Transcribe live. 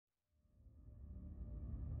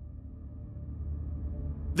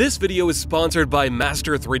This video is sponsored by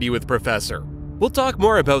Master 3D with Professor. We'll talk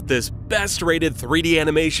more about this best-rated 3D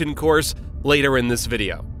animation course later in this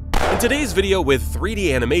video. In today's video with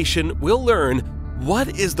 3D animation, we'll learn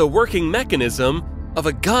what is the working mechanism of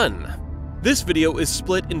a gun. This video is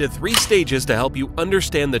split into 3 stages to help you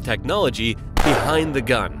understand the technology behind the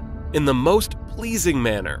gun in the most pleasing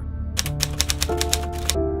manner.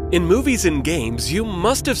 In movies and games, you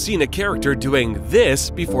must have seen a character doing this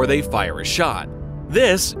before they fire a shot.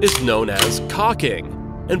 This is known as cocking,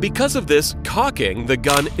 and because of this cocking, the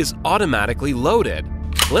gun is automatically loaded.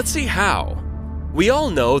 Let's see how. We all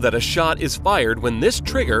know that a shot is fired when this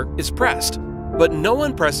trigger is pressed, but no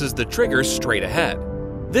one presses the trigger straight ahead.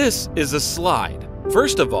 This is a slide.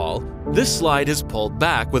 First of all, this slide is pulled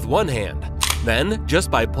back with one hand. Then, just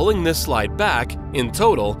by pulling this slide back, in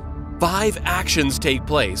total, 5 actions take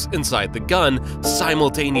place inside the gun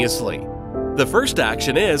simultaneously. The first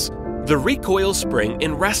action is the recoil spring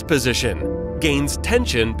in rest position gains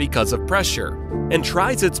tension because of pressure and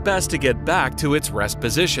tries its best to get back to its rest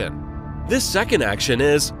position. This second action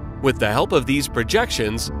is, with the help of these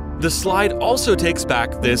projections, the slide also takes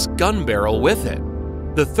back this gun barrel with it.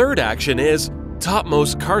 The third action is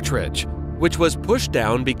topmost cartridge, which was pushed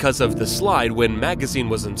down because of the slide when magazine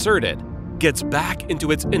was inserted, gets back into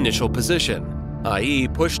its initial position, i.e.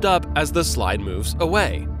 pushed up as the slide moves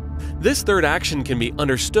away. This third action can be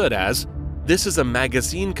understood as, this is a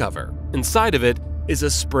magazine cover. Inside of it is a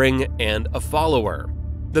spring and a follower.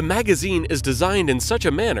 The magazine is designed in such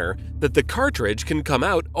a manner that the cartridge can come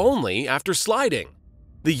out only after sliding.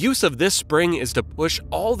 The use of this spring is to push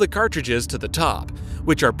all the cartridges to the top,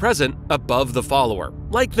 which are present above the follower,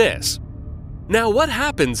 like this. Now what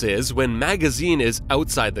happens is when magazine is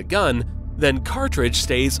outside the gun, then cartridge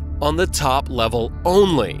stays on the top level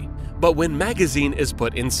only. But when magazine is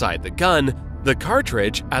put inside the gun, the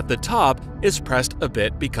cartridge at the top is pressed a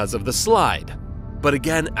bit because of the slide. But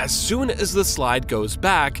again, as soon as the slide goes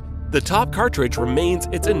back, the top cartridge remains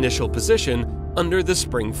its initial position under the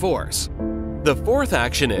spring force. The fourth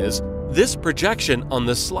action is, this projection on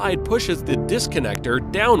the slide pushes the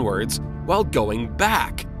disconnector downwards while going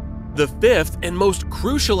back. The fifth and most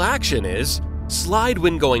crucial action is, slide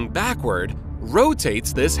when going backward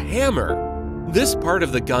rotates this hammer. This part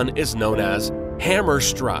of the gun is known as hammer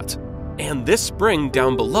strut, and this spring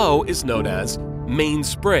down below is known as main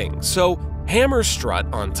spring. So hammer strut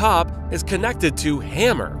on top is connected to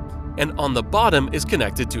hammer, and on the bottom is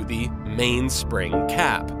connected to the main spring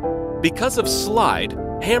cap. Because of slide,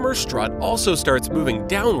 hammer strut also starts moving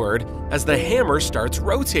downward as the hammer starts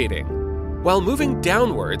rotating. While moving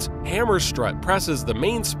downwards, hammer strut presses the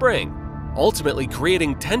main spring, ultimately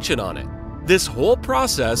creating tension on it. This whole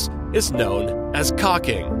process is known as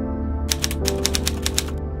cocking.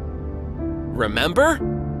 Remember?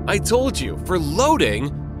 I told you, for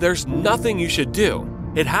loading, there's nothing you should do.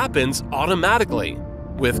 It happens automatically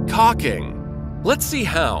with cocking. Let's see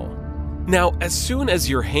how. Now, as soon as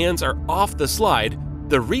your hands are off the slide,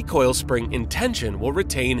 the recoil spring in tension will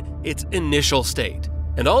retain its initial state,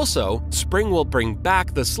 and also, spring will bring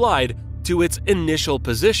back the slide to its initial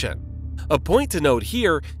position. A point to note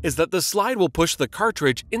here is that the slide will push the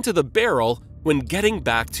cartridge into the barrel when getting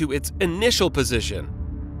back to its initial position.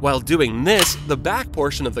 While doing this, the back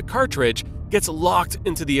portion of the cartridge gets locked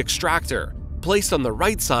into the extractor, placed on the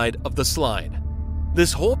right side of the slide.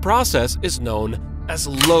 This whole process is known as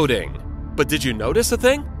loading. But did you notice a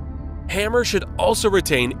thing? Hammer should also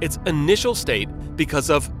retain its initial state because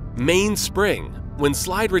of main spring, when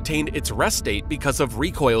slide retained its rest state because of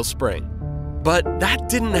recoil spring. But that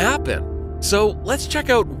didn't happen. So let's check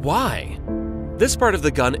out why. This part of the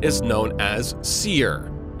gun is known as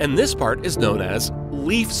sear, and this part is known as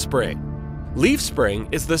leaf spring. Leaf spring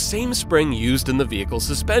is the same spring used in the vehicle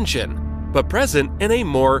suspension, but present in a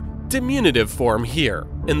more diminutive form here,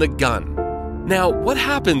 in the gun. Now, what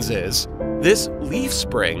happens is, this leaf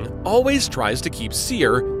spring always tries to keep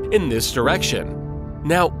sear in this direction.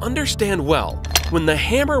 Now, understand well, when the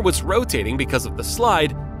hammer was rotating because of the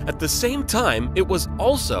slide, at the same time, it was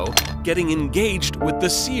also getting engaged with the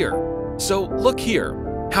sear. So look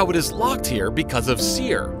here, how it is locked here because of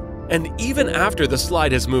sear. And even after the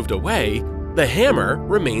slide has moved away, the hammer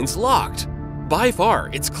remains locked. By far,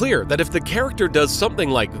 it's clear that if the character does something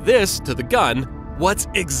like this to the gun, what's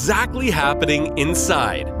exactly happening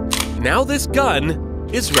inside? Now this gun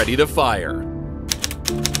is ready to fire.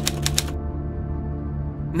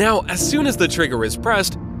 Now, as soon as the trigger is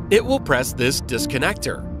pressed, it will press this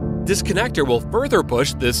disconnector. Disconnector will further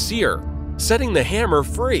push this sear, setting the hammer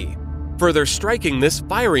free, further striking this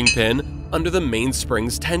firing pin under the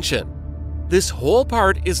mainspring's tension. This whole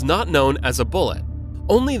part is not known as a bullet.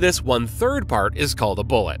 Only this 1/3 part is called a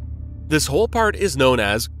bullet. This whole part is known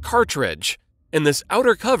as cartridge, and this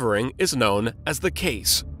outer covering is known as the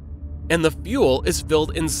case. And the fuel is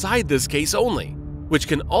filled inside this case only, which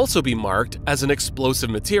can also be marked as an explosive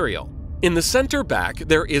material. In the center back,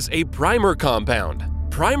 there is a primer compound.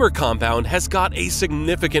 Primer compound has got a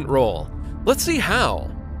significant role. Let's see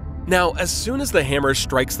how. Now, as soon as the hammer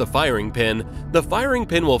strikes the firing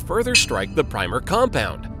pin will further strike the primer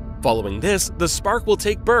compound. Following this, the spark will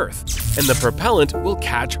take birth, and the propellant will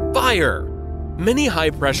catch fire. Many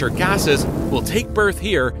high-pressure gases will take birth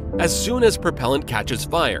here as soon as propellant catches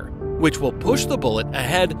fire, which will push the bullet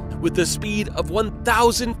ahead with the speed of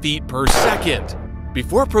 1,000 feet per second.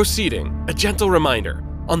 Before proceeding, a gentle reminder,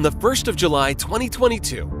 on the 1st of July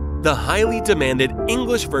 2022, the highly demanded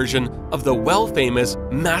English version of the well-famous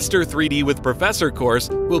Master 3D with Professor course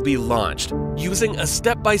will be launched. Using a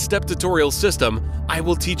step-by-step tutorial system, I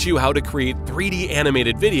will teach you how to create 3D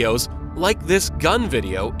animated videos like this gun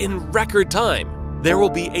video in record time. There will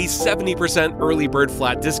be a 70% early bird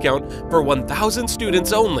flat discount for 1,000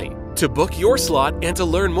 students only. To book your slot and to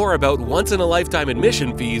learn more about once-in-a-lifetime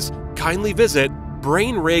admission fees, kindly visit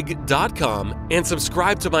brainrig.com and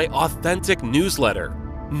subscribe to my authentic newsletter.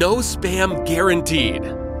 No spam guaranteed.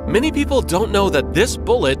 Many people don't know that this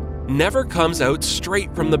bullet never comes out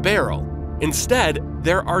straight from the barrel. Instead,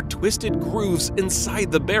 there are twisted grooves inside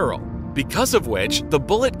the barrel, because of which the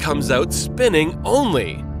bullet comes out spinning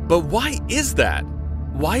only. But why is that?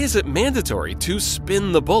 Why is it mandatory to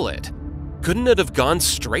spin the bullet? Couldn't it have gone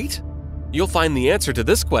straight? You'll find the answer to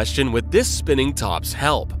this question with this spinning top's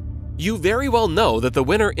help. You very well know that the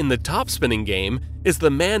winner in the top spinning game is the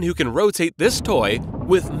man who can rotate this toy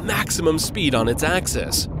with maximum speed on its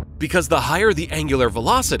axis. Because the higher the angular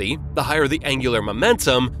velocity, the higher the angular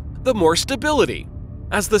momentum, the more stability.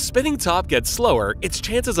 As the spinning top gets slower, its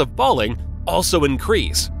chances of falling also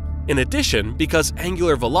increase. In addition, because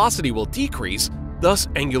angular velocity will decrease, thus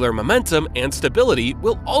angular momentum and stability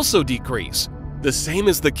will also decrease. The same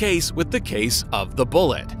is the case with the case of the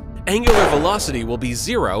bullet. Angular velocity will be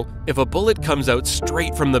 0 if a bullet comes out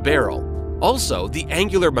straight from the barrel. Also, the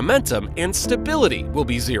angular momentum and stability will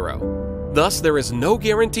be 0. Thus, there is no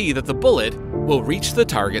guarantee that the bullet will reach the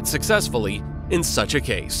target successfully in such a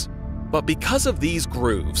case. But because of these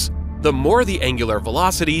grooves, the more the angular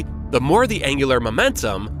velocity, the more the angular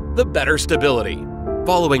momentum, the better stability.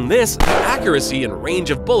 Following this, the accuracy and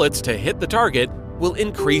range of bullets to hit the target will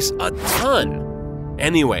increase a ton.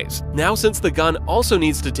 Anyways, now since the gun also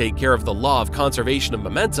needs to take care of the law of conservation of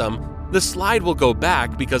momentum, the slide will go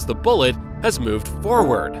back because the bullet has moved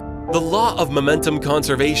forward. The law of momentum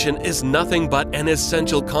conservation is nothing but an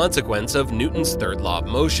essential consequence of Newton's third law of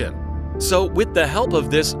motion. So with the help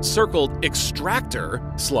of this circled extractor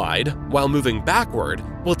slide, while moving backward,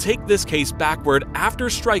 we'll take this case backward after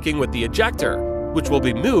striking with the ejector, which will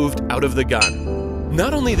be moved out of the gun.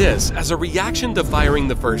 Not only this, as a reaction to firing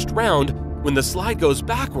the first round, when the slide goes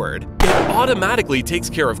backward, it automatically takes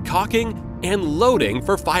care of cocking and loading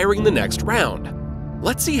for firing the next round.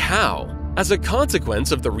 Let's see how. As a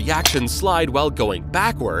consequence of the reaction slide while going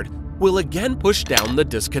backward, we'll again push down the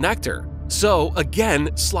disconnector. So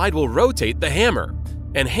again, slide will rotate the hammer,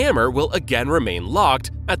 and hammer will again remain locked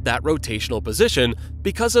at that rotational position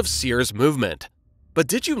because of Sears movement. But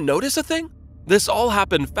did you notice a thing? This all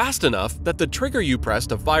happened fast enough that the trigger you pressed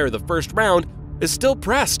to fire the first round is still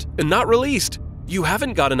pressed and not released. You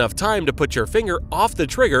haven't got enough time to put your finger off the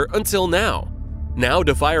trigger until now. Now,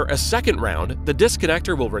 to fire a second round, the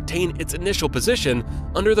disconnector will retain its initial position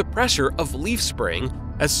under the pressure of leaf spring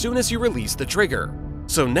as soon as you release the trigger.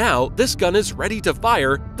 So now, this gun is ready to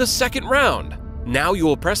fire the second round. Now you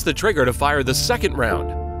will press the trigger to fire the second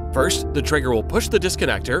round. First, the trigger will push the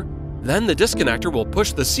disconnector, then the disconnector will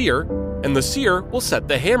push the sear, and the sear will set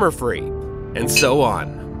the hammer free, and so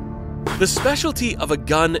on. The specialty of a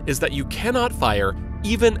gun is that you cannot fire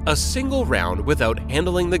even a single round without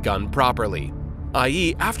handling the gun properly.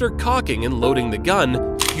 I.e., after cocking and loading the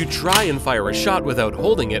gun, you try and fire a shot without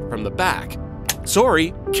holding it from the back.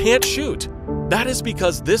 Sorry, can't shoot. That is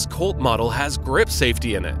because this Colt model has grip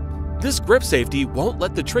safety in it. This grip safety won't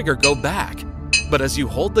let the trigger go back. But as you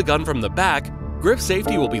hold the gun from the back, grip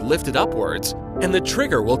safety will be lifted upwards, and the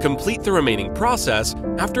trigger will complete the remaining process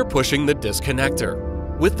after pushing the disconnector.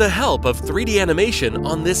 With the help of 3D animation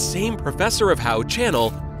on this same Professor of How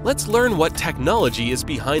channel, let's learn what technology is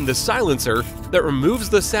behind the silencer that removes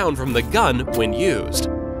the sound from the gun when used.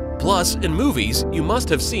 Plus, in movies, you must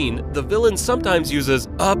have seen the villain sometimes uses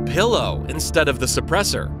a pillow instead of the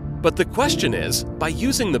suppressor. But the question is, by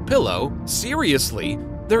using the pillow, seriously,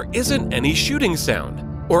 there isn't any shooting sound.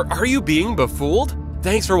 Or are you being befooled?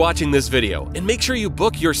 Thanks for watching this video, and make sure you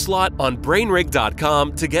book your slot on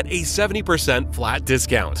brainrig.com to get a 70% flat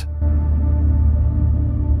discount.